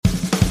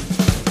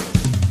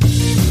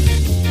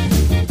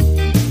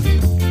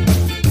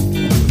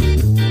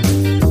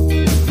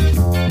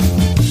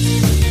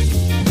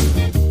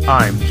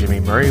I'm Jimmy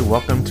Murray.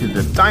 Welcome to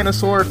the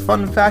Dinosaur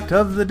Fun Fact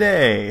of the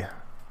Day.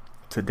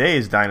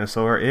 Today's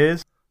dinosaur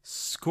is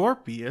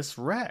Scorpios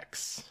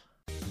Rex.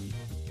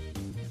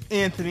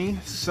 Anthony,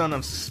 son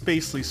of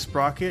Spacely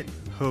Sprocket,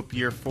 hope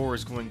year 4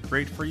 is going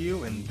great for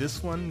you, and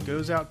this one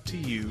goes out to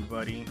you,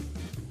 buddy.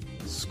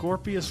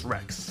 Scorpios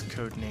Rex,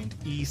 codenamed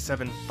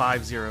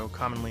E750,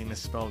 commonly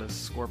misspelled as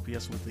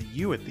Scorpius with a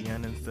U at the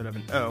end instead of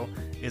an O,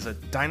 is a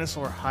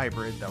dinosaur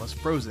hybrid that was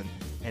frozen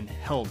and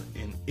held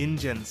in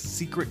InGen's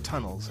secret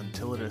tunnels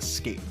until it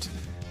escaped.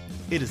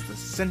 It is the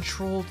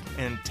central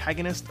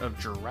antagonist of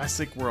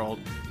Jurassic World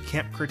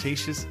Camp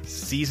Cretaceous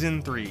Season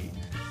 3.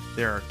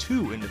 There are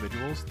 2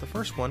 individuals, the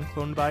first one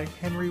cloned by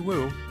Henry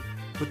Wu,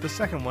 with the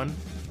second one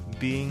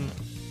being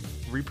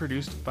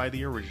reproduced by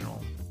the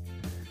original.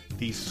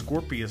 The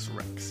Scorpios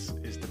Rex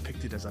is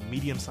depicted as a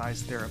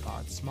medium-sized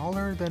theropod,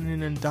 smaller than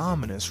an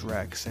Indominus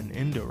Rex and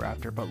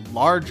Indoraptor, but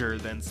larger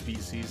than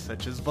species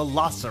such as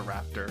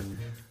Velociraptor.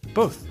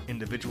 Both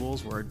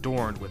individuals were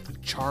adorned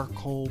with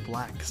charcoal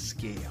black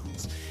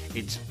scales.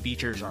 Its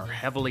features are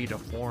heavily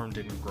deformed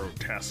and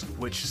grotesque,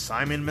 which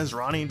Simon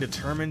Masrani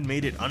determined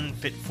made it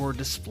unfit for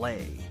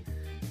display.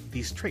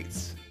 These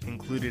traits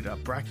included a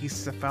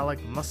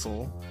brachycephalic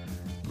muscle,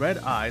 red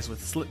eyes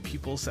with slit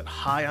pupils set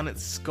high on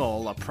its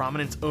skull, a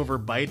prominent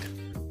overbite,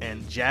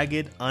 and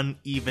jagged,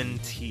 uneven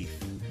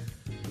teeth.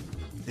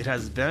 It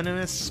has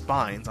venomous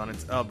spines on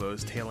its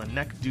elbows, tail, and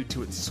neck due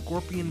to its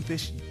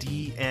scorpionfish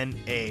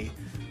DNA,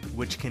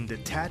 which can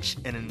detach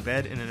and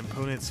embed in an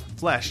opponent's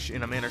flesh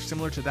in a manner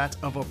similar to that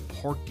of a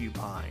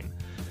porcupine.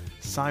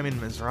 Simon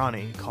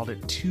Masrani called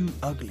it too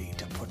ugly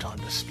to put on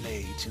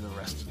display to the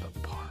rest of the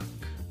park.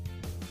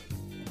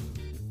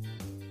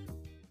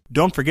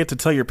 Don't forget to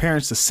tell your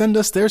parents to send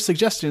us their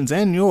suggestions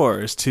and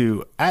yours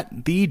to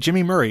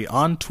 @TheJimmyMurray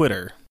on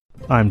Twitter.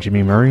 I'm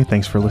Jimmy Murray.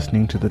 Thanks for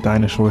listening to The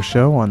Dinosaur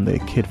Show on the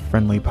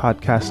Kid-Friendly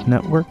Podcast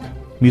Network.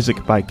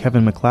 Music by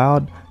Kevin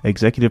MacLeod.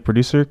 Executive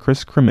producer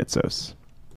Chris Kremitzos.